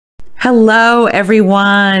Hello,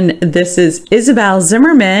 everyone. This is Isabel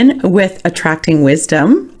Zimmerman with Attracting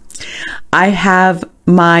Wisdom. I have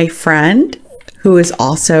my friend who is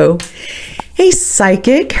also a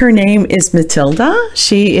psychic. Her name is Matilda.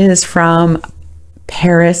 She is from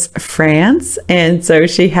Paris, France, and so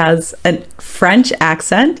she has a French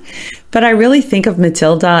accent, but I really think of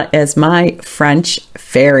Matilda as my French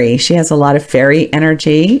fairy. She has a lot of fairy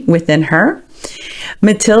energy within her.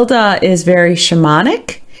 Matilda is very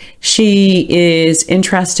shamanic. She is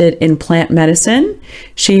interested in plant medicine.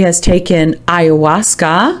 She has taken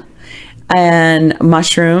ayahuasca and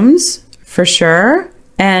mushrooms for sure.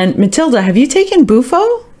 And Matilda, have you taken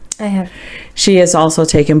Bufo? I have. She has also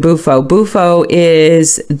taken Bufo. Bufo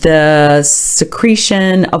is the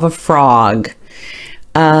secretion of a frog.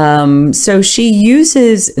 So she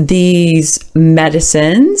uses these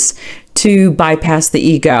medicines to bypass the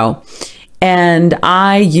ego. And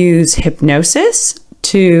I use hypnosis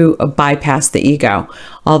to bypass the ego.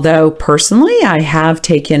 Although personally, I have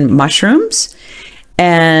taken mushrooms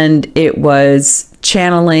and it was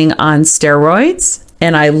channeling on steroids.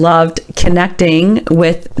 And I loved connecting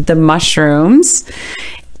with the mushrooms.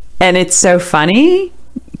 And it's so funny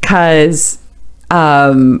because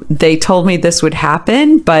they told me this would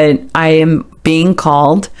happen, but I am being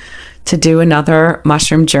called to do another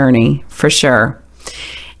mushroom journey for sure.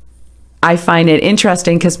 I find it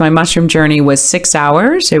interesting because my mushroom journey was 6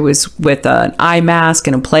 hours. It was with an eye mask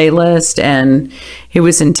and a playlist, and it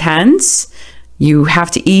was intense. You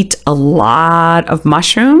have to eat a lot of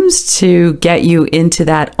mushrooms to get you into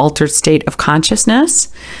that altered state of consciousness.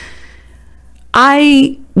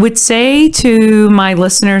 I would say to my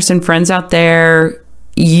listeners and friends out there,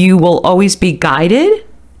 you will always be guided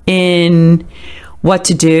in what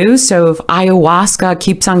to do. So if ayahuasca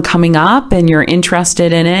keeps on coming up and you're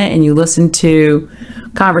interested in it and you listen to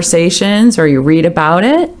conversations or you read about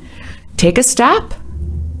it, take a step.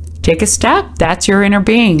 Take a step. That's your inner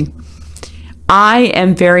being. I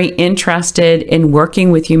am very interested in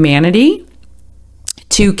working with humanity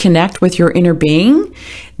to connect with your inner being.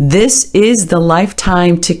 This is the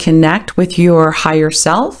lifetime to connect with your higher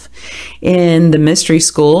self. In the mystery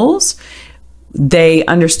schools, they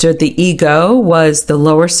understood the ego was the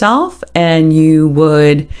lower self, and you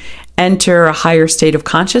would enter a higher state of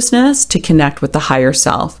consciousness to connect with the higher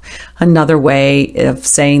self. Another way of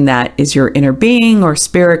saying that is your inner being or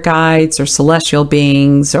spirit guides or celestial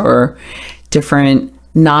beings or different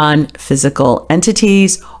non-physical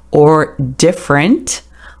entities or different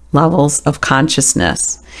levels of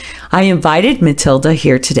consciousness. I invited Matilda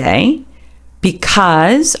here today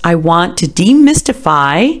because I want to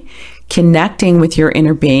demystify connecting with your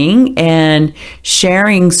inner being and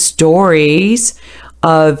sharing stories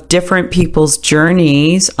of different people's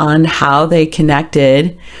journeys on how they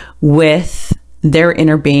connected with their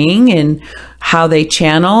inner being and how they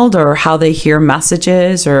channeled or how they hear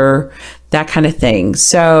messages or that kind of thing.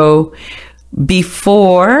 So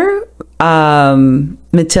before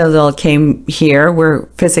Matilda came here, we're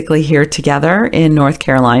physically here together in North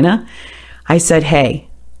Carolina, I said, hey,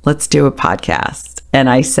 let's do a podcast. And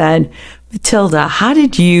I said, Matilda, how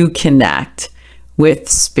did you connect with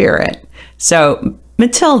spirit? So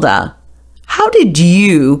Matilda, how did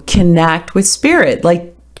you connect with spirit?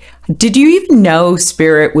 Like, did you even know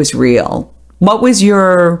spirit was real? What was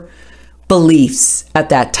your beliefs at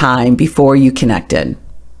that time before you connected?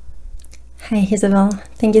 Hi, Isabel.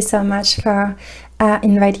 Thank you so much for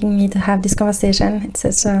inviting me to have this conversation. It's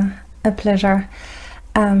such a pleasure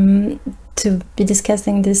to be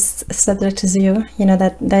discussing this subject with you. You know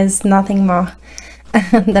that there's nothing more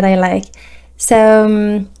that I like.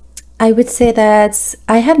 So I would say that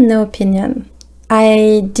I have no opinion.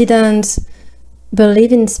 I didn't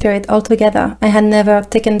believe in spirit altogether. I had never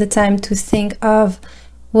taken the time to think of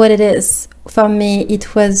what it is. For me,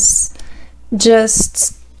 it was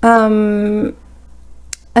just a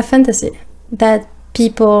fantasy that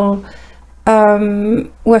people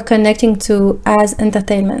were connecting to as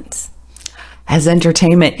entertainment. As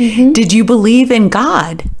entertainment. Mm-hmm. Did you believe in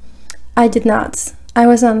God? I did not. I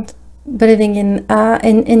wasn't believing in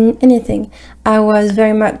anything. I was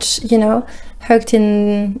very much, hooked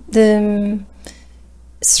in the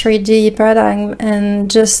 3D paradigm and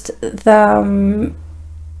just the,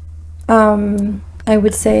 I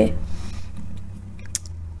would say,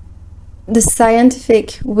 the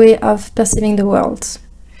scientific way of perceiving the world.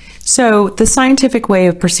 So the scientific way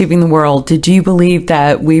of perceiving the world, did you believe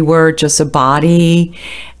that we were just a body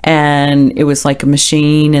and it was like a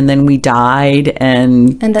machine and then we died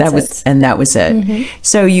and that was it? Mm-hmm.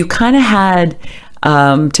 So you kind of had,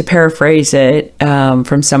 to paraphrase it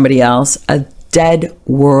from somebody else, a dead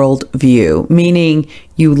world view, meaning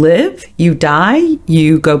you live, you die,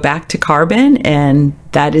 you go back to carbon, and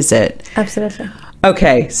that is it. Absolutely.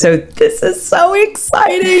 Okay, so this is so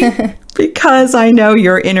exciting because I know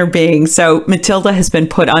your inner being. So Matilda has been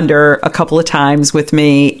put under a couple of times with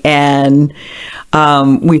me, and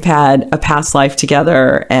we've had a past life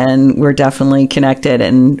together, and we're definitely connected.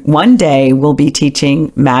 And one day we'll be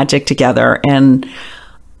teaching magic together. And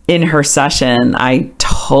in her session, I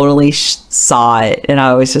totally saw it, and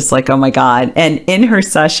I was just like, oh my God. And in her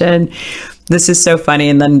session, this is so funny,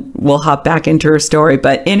 and then we'll hop back into her story.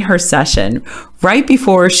 But in her session, right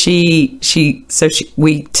before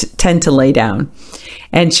we tend to lay down,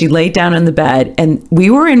 and she laid down on the bed, and we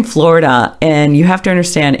were in Florida, and you have to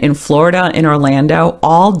understand, in Florida, in Orlando,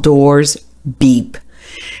 all doors beep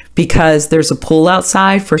because there's a pool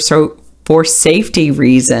outside for safety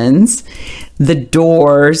reasons. The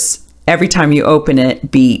doors, every time you open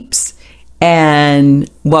it, beeps. And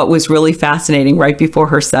what was really fascinating, right before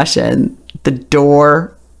her session, the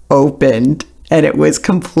door opened and it was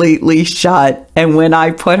completely shut. And when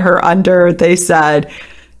I put her under, they said,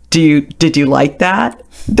 did you like that?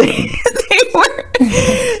 They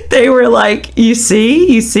were like, you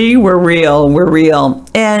see, we're real.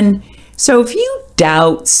 And so if you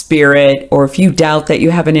doubt spirit, or if you doubt that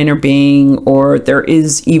you have an inner being, or there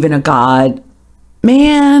is even a God,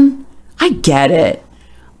 man, I get it.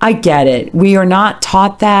 We are not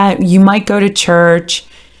taught that. You might go to church,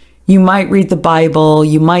 you might read the Bible,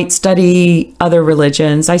 you might study other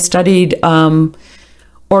religions. I studied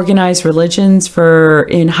organized religions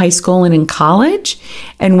in high school and in college.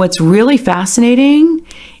 And what's really fascinating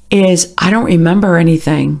is I don't remember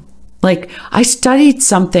anything. Like, I studied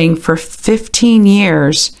something for 15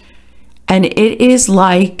 years, and it is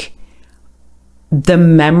like the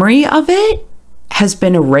memory of it has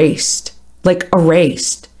been erased.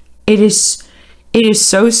 It is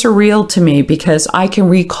so surreal to me because I can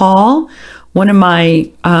recall one of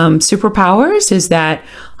my superpowers is that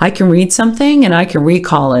I can read something and I can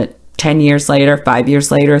recall it 10 years later, 5 years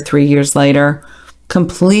later, 3 years later,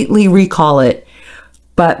 completely recall it.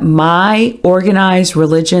 But my organized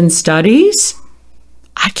religion studies,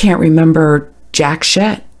 I can't remember jack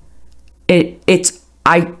shit.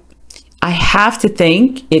 I have to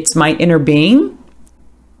think it's my inner being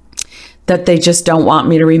that they just don't want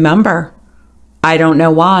me to remember. I don't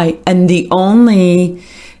know why. And the only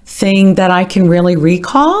thing that I can really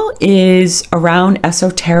recall is around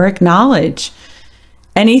esoteric knowledge.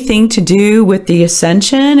 Anything to do with the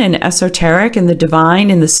ascension and esoteric and the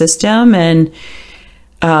divine and the system and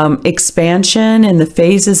expansion and the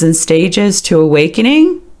phases and stages to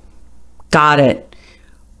awakening. Got it.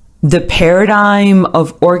 The paradigm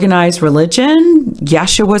of organized religion,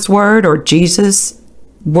 Yeshua's word or Jesus'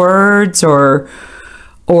 words, or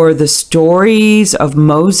the stories of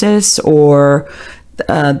Moses, or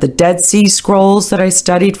the Dead Sea Scrolls that I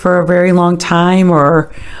studied for a very long time,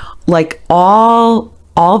 or like all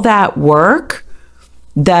that work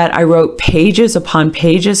that I wrote pages upon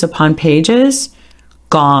pages upon pages,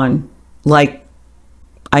 gone. Like,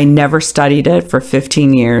 I never studied it for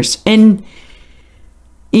 15 years. And,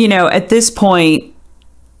 you know, at this point,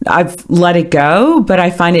 I've let it go, but I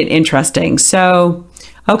find it interesting. So,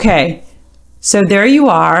 okay. So there you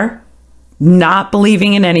are, not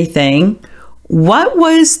believing in anything. What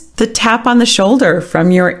was the tap on the shoulder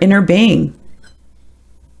from your inner being?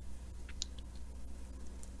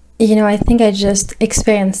 You know, I think I just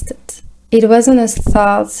experienced it. It wasn't a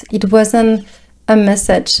thought. It wasn't a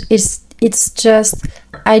message. It's just,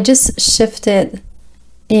 I just shifted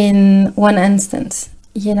in one instant,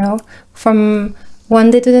 you know, from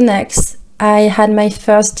one day to the next. I had my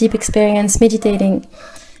first deep experience meditating,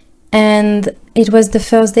 and it was the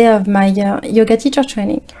first day of my yoga teacher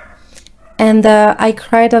training. And I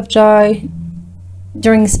cried of joy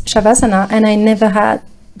during Shavasana, and I never had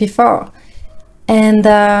before. And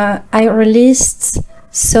I released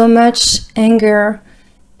so much anger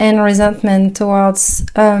and resentment towards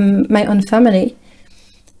my own family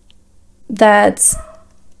that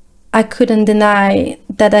I couldn't deny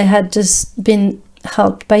that I had just been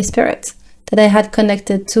helped by spirit, that I had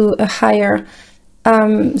connected to a higher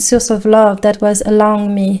source of love that was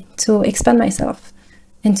allowing me to expand myself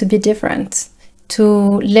and to be different, to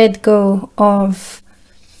let go of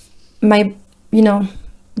my, you know,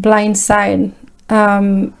 blind side,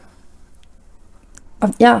 the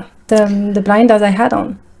blinders I had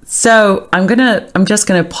on. So I'm just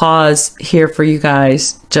gonna pause here for you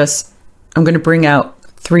guys. I'm gonna bring out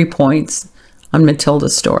 3 points on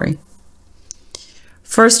Matilda's story.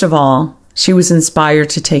 First of all, she was inspired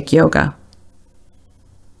to take yoga.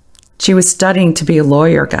 She was studying to be a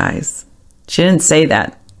lawyer, guys. She didn't say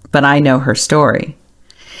that, but I know her story.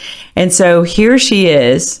 And so here she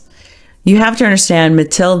is. You have to understand,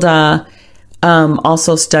 Matilda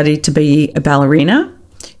also studied to be a ballerina.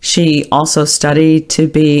 She also studied to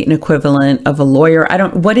be an equivalent of a lawyer.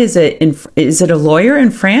 What is it? Is it a lawyer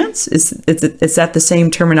in France? Is that the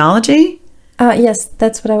same terminology? Yes,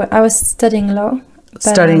 that's what I was studying law.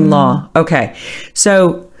 Studying law. Okay.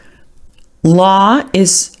 So law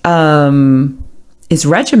is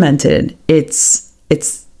regimented. It's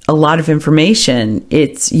a lot of information.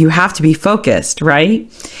 You have to be focused, right?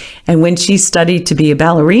 And when she studied to be a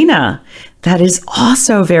ballerina, that is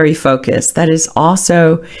also very focused. That is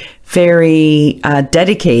also very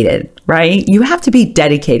dedicated, right? You have to be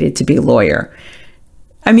dedicated to be a lawyer.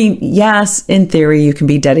 I mean, yes, in theory, you can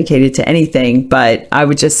be dedicated to anything, but I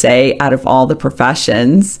would just say out of all the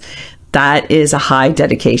professions, that is a high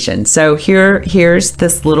dedication. So here's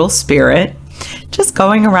this little spirit just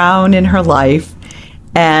going around in her life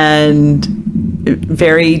and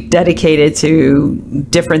very dedicated to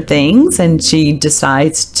different things, and she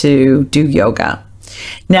decides to do yoga.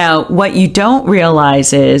 Now, what you don't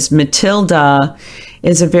realize is Matilda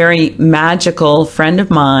is a very magical friend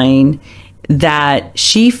of mine, that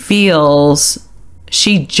she feels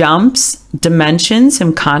she jumps dimensions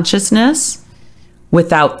in consciousness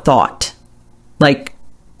without thought. Like,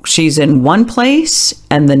 she's in one place,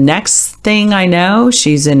 and the next thing I know,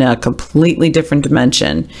 she's in a completely different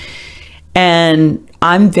dimension. And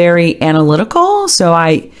I'm very analytical. So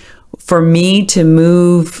for me to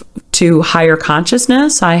move to higher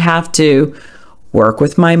consciousness, I have to work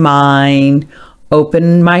with my mind,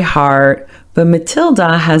 open my heart. But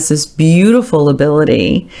Matilda has this beautiful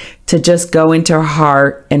ability to just go into her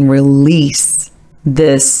heart and release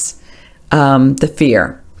this, the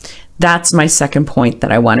fear. That's my second point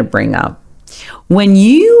that I want to bring up. When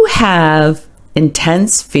you have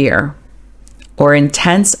intense fear or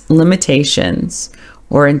intense limitations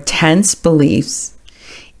or intense beliefs,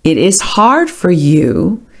 it is hard for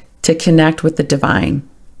you to connect with the divine.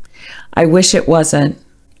 I wish it wasn't.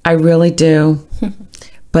 I really do.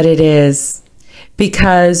 But it is,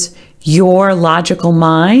 because your logical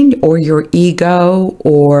mind or your ego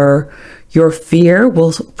or your fear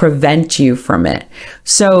will prevent you from it.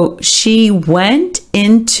 So she went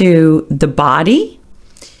into the body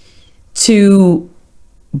to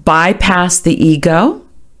bypass the ego,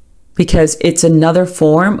 because it's another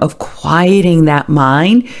form of quieting that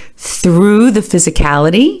mind through the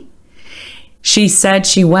physicality. She said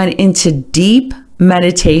she went into deep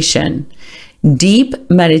meditation. Deep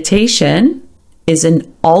meditation is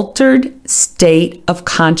an altered state of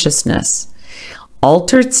consciousness.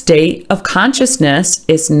 Altered state of consciousness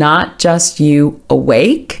is not just you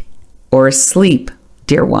awake or asleep,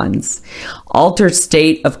 dear ones. Altered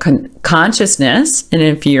state of consciousness, and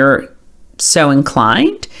if you're so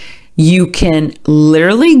inclined, you can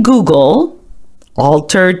literally Google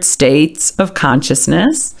altered states of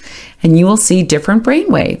consciousness, and you will see different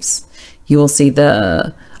brainwaves. You will see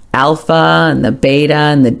the alpha and the beta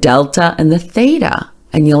and the delta and the theta,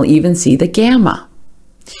 and you'll even see the gamma.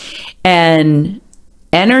 And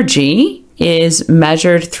energy is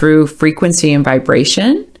measured through frequency and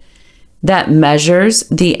vibration that measures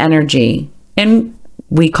the energy. And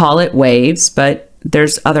we call it waves, but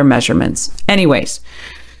there's other measurements. Anyways,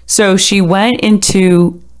 so she went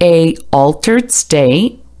into a altered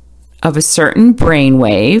state of a certain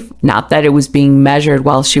brainwave, not that it was being measured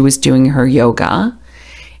while she was doing her yoga,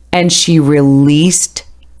 and she released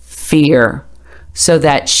fear so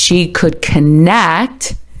that she could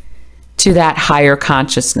connect to that higher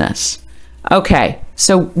consciousness. Okay,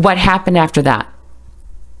 so what happened after that?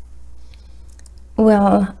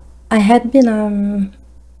 Well, I had been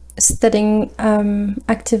studying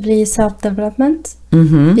actively self-development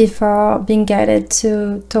before being guided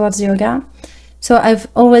towards yoga. So I've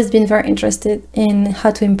always been very interested in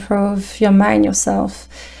how to improve your mind, yourself.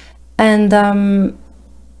 And,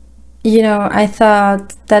 I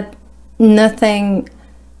thought that nothing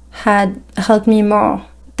had helped me more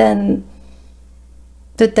than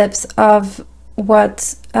the depths of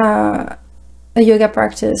what a yoga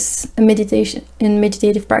practice, a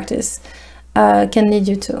meditative practice can lead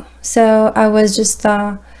you to. So I was just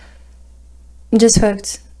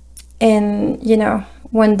hooked. And,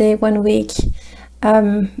 one day, 1 week,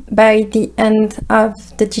 by the end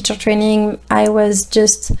of the teacher training, I was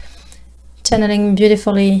just channeling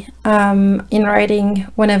beautifully in writing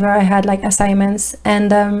whenever I had like assignments.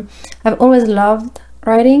 And I've always loved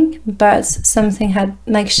writing, but something had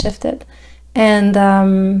like shifted. And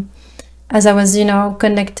as I was,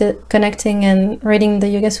 connecting and reading the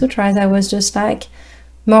Yoga Sutras, I was just like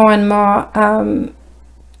more and more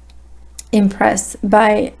impressed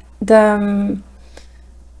by the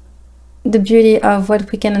beauty of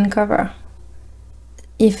what we can uncover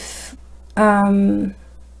if we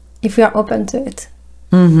are open to it.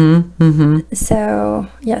 So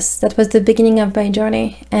yes, that was the beginning of my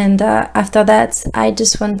journey, and after that I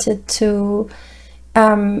just wanted to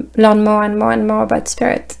learn more and more and more about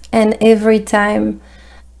spirit. And every time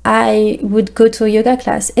I would go to a yoga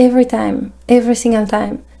class, every single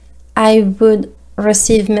time, I would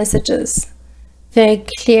receive messages, very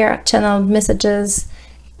clear channeled messages.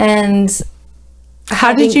 And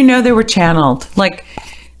how did you know they were channeled? Like,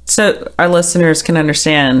 so our listeners can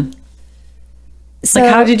understand. So,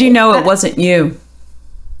 like, how did you know it wasn't you?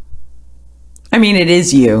 I mean, it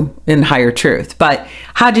is you in higher truth, but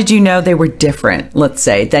how did you know they were different, let's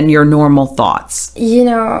say, than your normal thoughts? You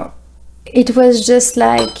know, it was just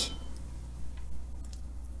like,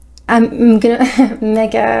 I'm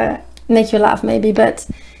gonna make you laugh maybe, but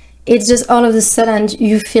it's just all of a sudden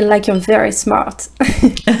you feel like you're very smart.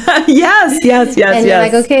 Yes. And you're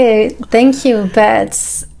like, okay, thank you,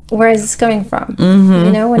 but where is this coming from?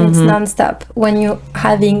 You know, when it's nonstop, when you're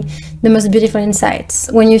having the most beautiful insights,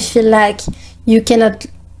 when you feel like you cannot,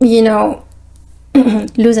 you know,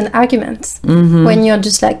 lose an argument, when you're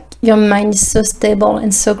just like, your mind is so stable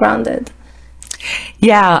and so grounded.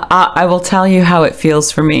 Yeah, I will tell you how it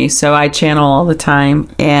feels for me. So I channel all the time,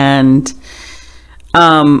 and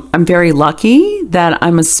I'm very lucky that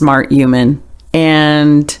I'm a smart human.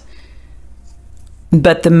 But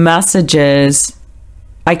the messages,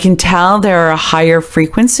 I can tell they're a higher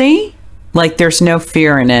frequency. Like, there's no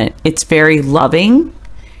fear in it. It's very loving.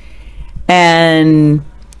 And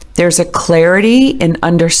there's a clarity and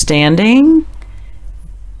understanding.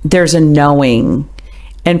 There's a knowing.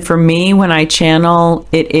 And for me, when I channel,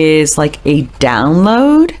 it is like a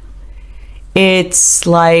download. It's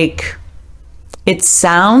like, it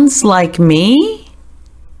sounds like me,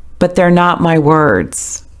 but they're not my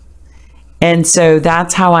words. And so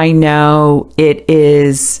that's how I know it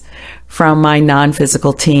is from my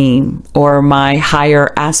non-physical team or my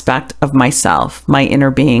higher aspect of myself, my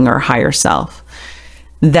inner being or higher self,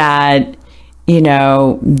 that, you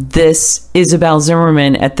know, this Isabel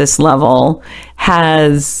Zimmerman at this level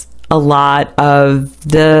has a lot of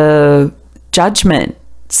the judgment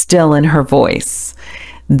still in her voice,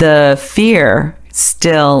 the fear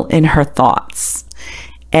still in her thoughts.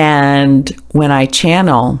 And when I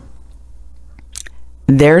channel,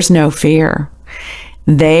 there's no fear.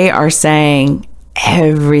 They are saying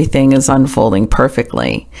everything is unfolding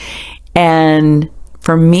perfectly. And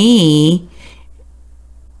for me,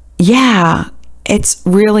 yeah, it's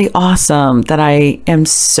really awesome that I am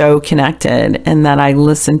so connected and that I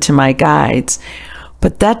listen to my guides.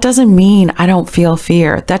 But that doesn't mean I don't feel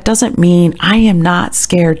fear. That doesn't mean I am not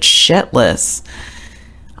scared shitless.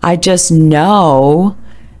 I just know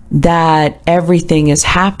that everything is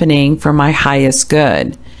happening for my highest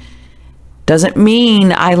good. Doesn't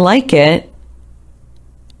mean I like it,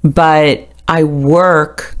 but I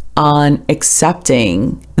work on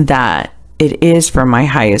accepting that it is for my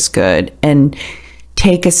highest good, and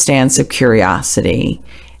take a stance of curiosity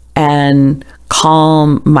and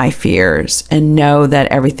calm my fears and know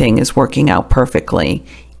that everything is working out perfectly,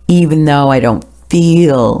 even though I don't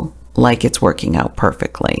feel like it's working out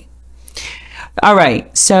perfectly. All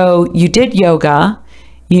right, so you did yoga,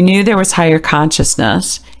 you knew there was higher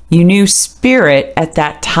consciousness, you knew spirit at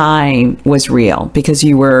that time was real because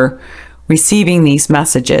you were receiving these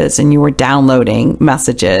messages and you were downloading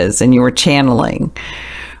messages and you were channeling,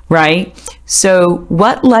 right? So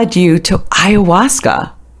what led you to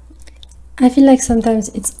ayahuasca? I feel like sometimes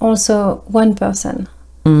it's also one person,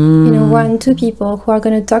 you know, 1, 2 people who are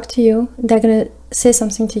going to talk to you. They're going to say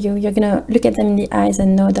something to you. You're going to look at them in the eyes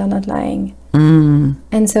and know they're not lying.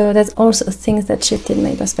 And so that's also things that shifted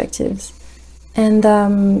my perspectives. And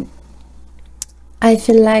I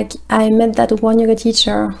feel like I met that one yoga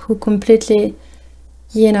teacher who completely,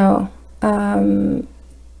 you know,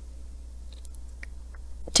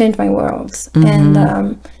 changed my world.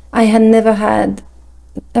 And I had never had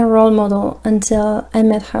a role model until I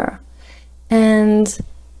met her. And,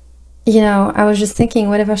 you know, I was just thinking,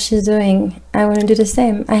 whatever she's doing, I want to do the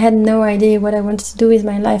same. I had no idea what I wanted to do with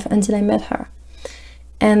my life until I met her.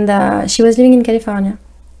 And she was living in California.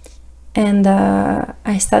 And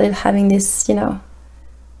I started having this, you know,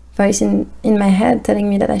 voice in my head telling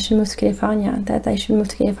me that I should move to California,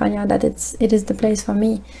 that it is the place for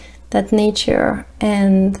me, that nature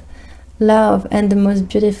and love and the most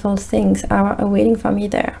beautiful things are awaiting for me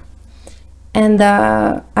there. And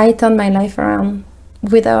I turned my life around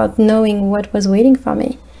without knowing what was waiting for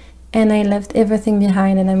me. And I left everything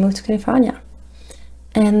behind and I moved to California.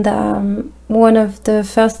 And one of the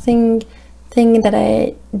first thing that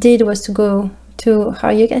I did was to go to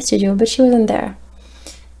her yoga studio, but she wasn't there.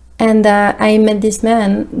 And I met this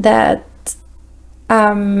man that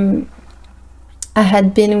I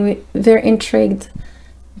had been very intrigued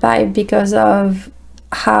by because of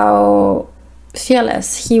how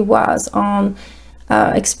fearless he was on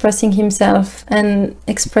expressing himself and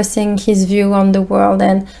expressing his view on the world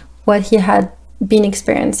and what he had been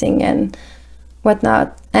experiencing and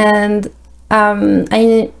whatnot. And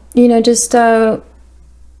I, just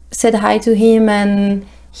said hi to him, and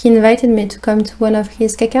he invited me to come to one of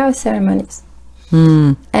his cacao ceremonies.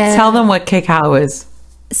 Tell them what cacao is.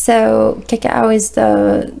 So cacao is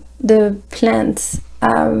the plant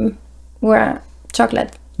where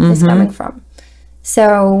chocolate is coming from.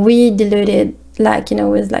 So we dilute it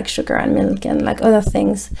with like sugar and milk and like other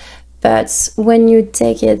things. But when you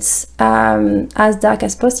take it as dark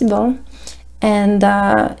as possible, and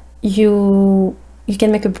you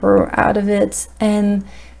can make a brew out of it, and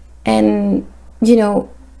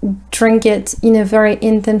drink it in a very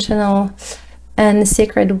intentional and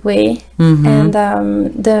sacred way. And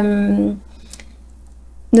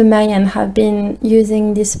the Mayan have been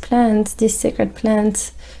using this sacred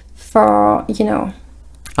plant for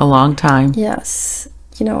a long time. Yes,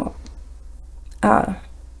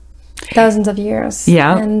 thousands of years.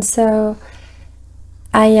 Yeah. And so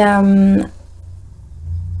I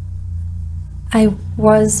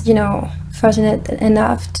was fortunate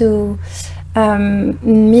enough to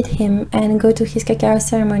meet him and go to his cacao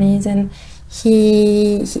ceremonies, and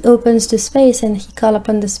he opens the space and he calls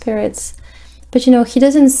upon the spirits. But he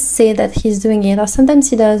doesn't say that he's doing it, or sometimes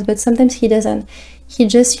he does, but sometimes he doesn't. He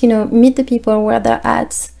just meet the people where they're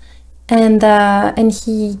at, and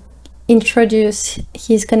he introduce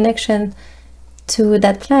his connection to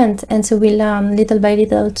that plant. And so we learn little by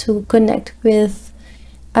little to connect with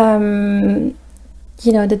the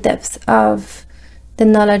depth of the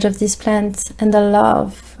knowledge of this plant and the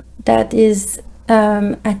love that is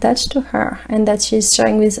attached to her and that she's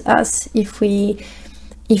sharing with us if we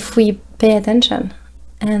pay attention.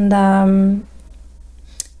 And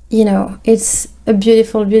it's a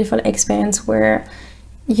beautiful experience where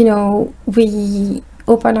we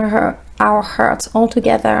open our hearts all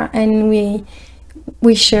together, and we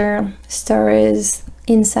share stories,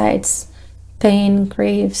 insights, pain,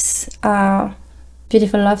 griefs,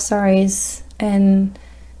 beautiful love stories, and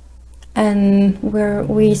where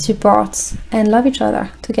we support and love each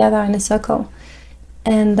other together in a circle.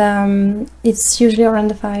 And it's usually around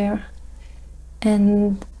the fire.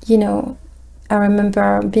 And I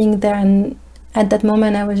remember being there, and at that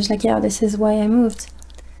moment I was just like, yeah, this is why I moved.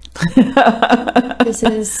 This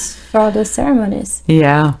is for the ceremonies.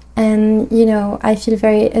 Yeah. And I feel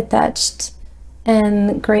very attached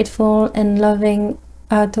and grateful and loving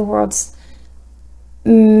towards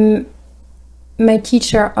my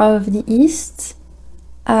teacher of the East,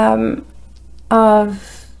 of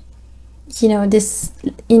this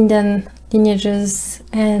Indian lineages,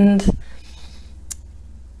 and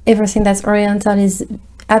everything that's Oriental is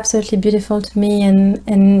absolutely beautiful to me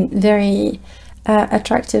and very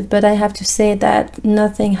attractive. But I have to say that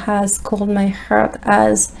nothing has called my heart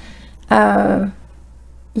as Latin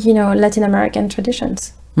American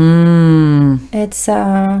traditions. It's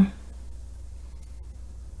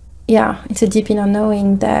it's a deep inner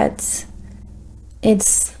knowing that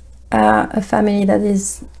it's a family that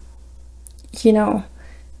is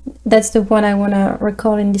that's the one I want to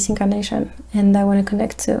recall in this incarnation, and I want to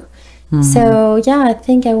connect to. So I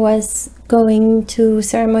think I was going to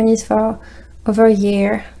ceremonies for over a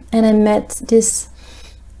year, and I met this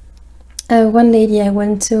one lady. I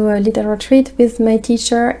went to a little retreat with my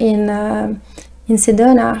teacher in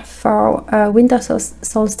Sedona for winter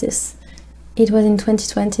solstice. It was in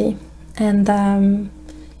 2020, and it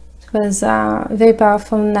was a very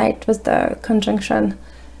powerful night. It was the conjunction,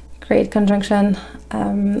 great conjunction,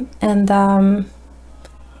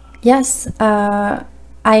 yes,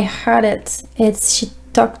 I heard it. She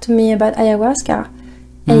talked to me about ayahuasca,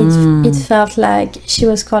 and it felt like she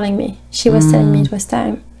was calling me. She was telling me it was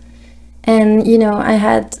time. And I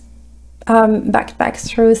had backpacked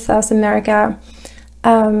through South America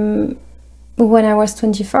when I was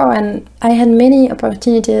 24, and I had many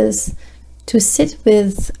opportunities to sit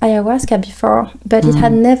with ayahuasca before, but it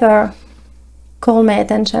had never called my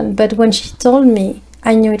attention. But when she told me,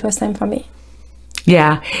 I knew it was time for me.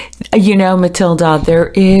 Yeah. Matilda, there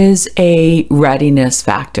is a readiness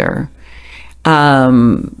factor.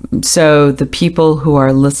 So the people who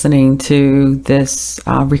are listening to this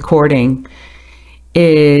recording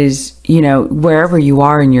is, wherever you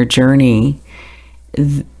are in your journey,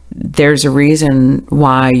 there's a reason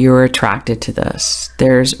why you're attracted to this.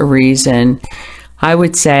 There's a reason. I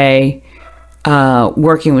would say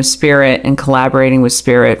working with spirit and collaborating with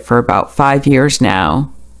spirit for about 5 years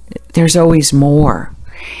now, there's always more.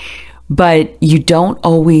 But you don't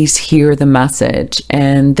always hear the message,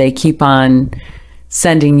 and they keep on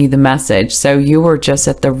sending you the message. So you were just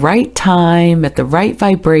at the right time, at the right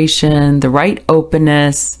vibration, the right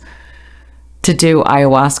openness to do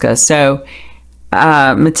ayahuasca. So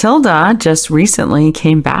Matilda just recently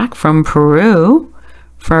came back from Peru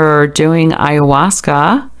for doing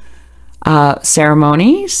ayahuasca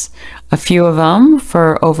ceremonies, a few of them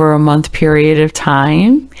for over a month period of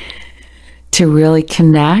time, to really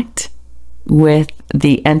connect with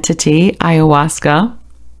the entity ayahuasca.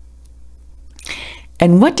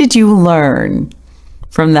 And what did you learn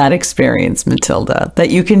from that experience, Matilda, that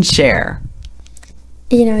you can share?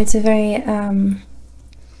 It's a very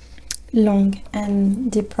long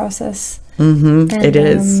and deep process. And, it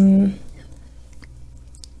is.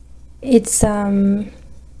 It's an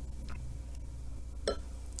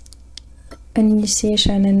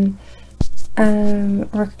initiation and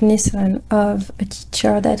recognition of a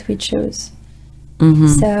teacher that we choose.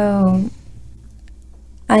 So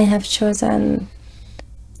I have chosen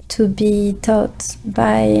to be taught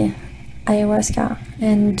by ayahuasca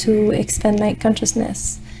and to expand my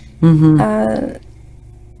consciousness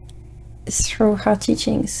through her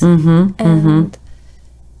teachings. And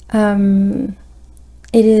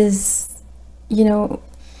it is,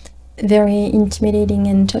 very intimidating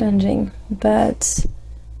and challenging, but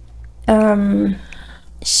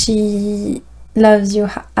she loves you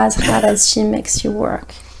as hard as she makes you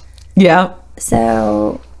work. Yeah.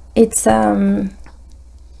 So it's a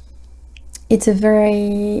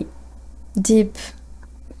very deep,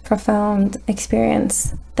 profound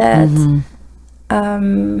experience that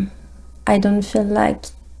I don't feel like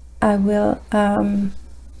I will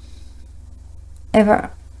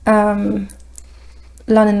ever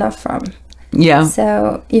learn enough from. Yeah.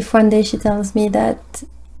 So if one day she tells me that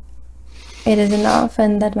it is enough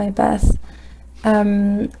and that my path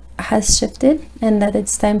has shifted and that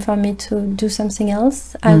it's time for me to do something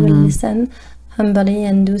else, I will listen humbly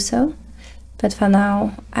and do so. But for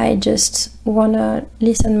now, I just want to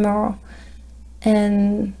listen more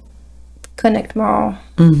and connect more.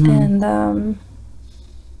 And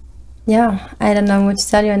I don't know what to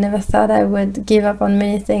tell you. I never thought I would give up on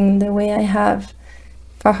many things the way I have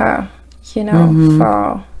for her,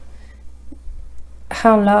 for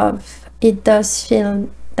her love. It does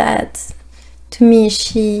feel that, to me,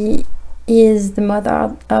 she is the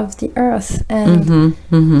mother of the earth, and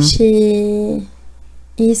she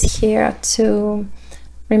is here to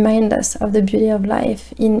remind us of the beauty of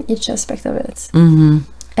life in each aspect of it. And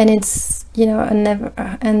it's, a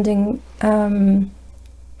never-ending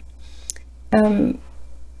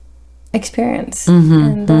experience.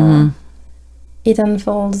 And it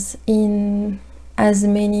unfolds in as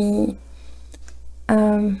many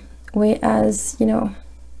way as, the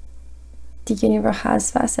universe has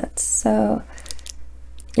facets. So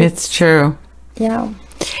it's true. Yeah.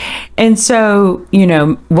 And so,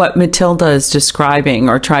 what Matilda is describing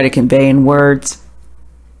or try to convey in words,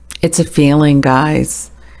 it's a feeling, guys.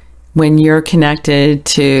 When you're connected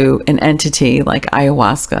to an entity like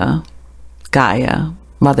ayahuasca, Gaia,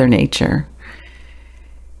 Mother Nature,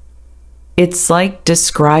 it's like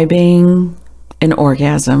describing an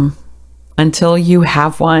orgasm until you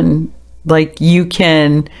have one. Like, you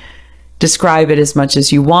can describe it as much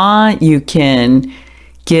as you want. You can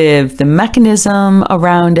give the mechanism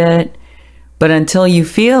around it, but until you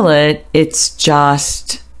feel it, it's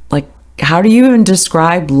just like, how do you even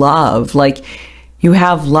describe love? Like, you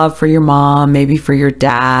have love for your mom, maybe for your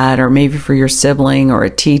dad, or maybe for your sibling or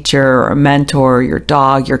a teacher or a mentor, or your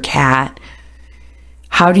dog, your cat.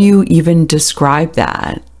 How do you even describe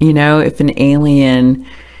that? If an alien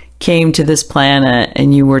came to this planet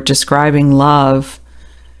and you were describing love,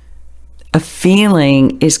 a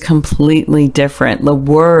feeling is completely different. The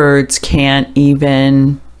words can't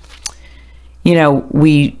even,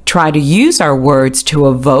 we try to use our words to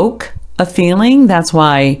evoke a feeling. That's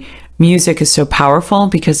why music is so powerful,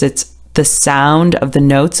 because it's the sound of the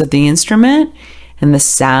notes of the instrument and the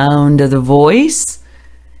sound of the voice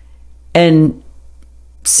and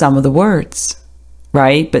some of the words,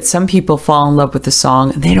 right? But some people fall in love with the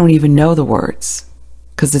song and they don't even know the words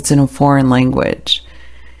because it's in a foreign language,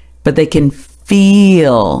 but they can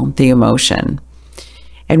feel the emotion.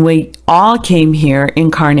 And we all came here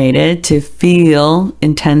incarnated to feel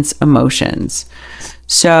intense emotions.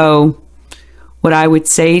 So what I would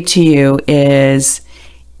say to you is,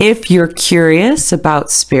 if you're curious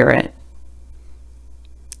about spirit,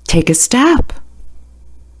 take a step.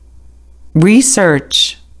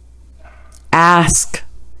 Research. Ask.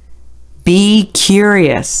 Be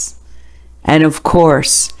curious. And of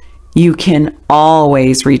course, you can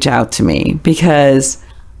always reach out to me because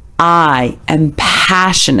I am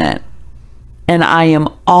passionate and I am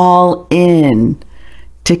all in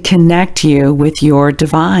to connect you with your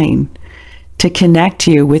divine, to connect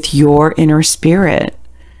you with your inner spirit.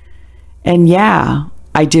 And yeah,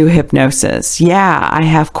 I do hypnosis. Yeah, I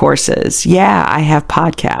have courses. Yeah, I have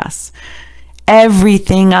podcasts.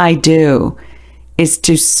 Everything I do is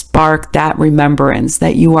to spark that remembrance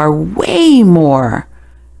that you are way more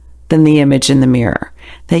than the image in the mirror,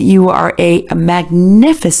 that you are a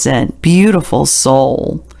magnificent, beautiful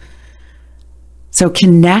soul. So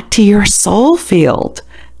connect to your soul field.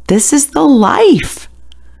 This is the life.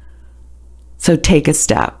 So take a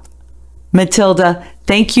step. Matilda,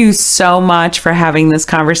 thank you so much for having this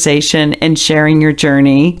conversation and sharing your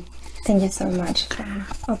journey. Thank you so much for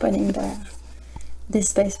opening this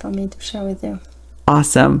space for me to share with you.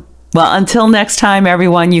 Awesome. Well, until next time,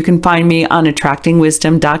 everyone, you can find me on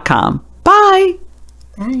attractingwisdom.com. Bye.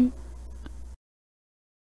 Bye.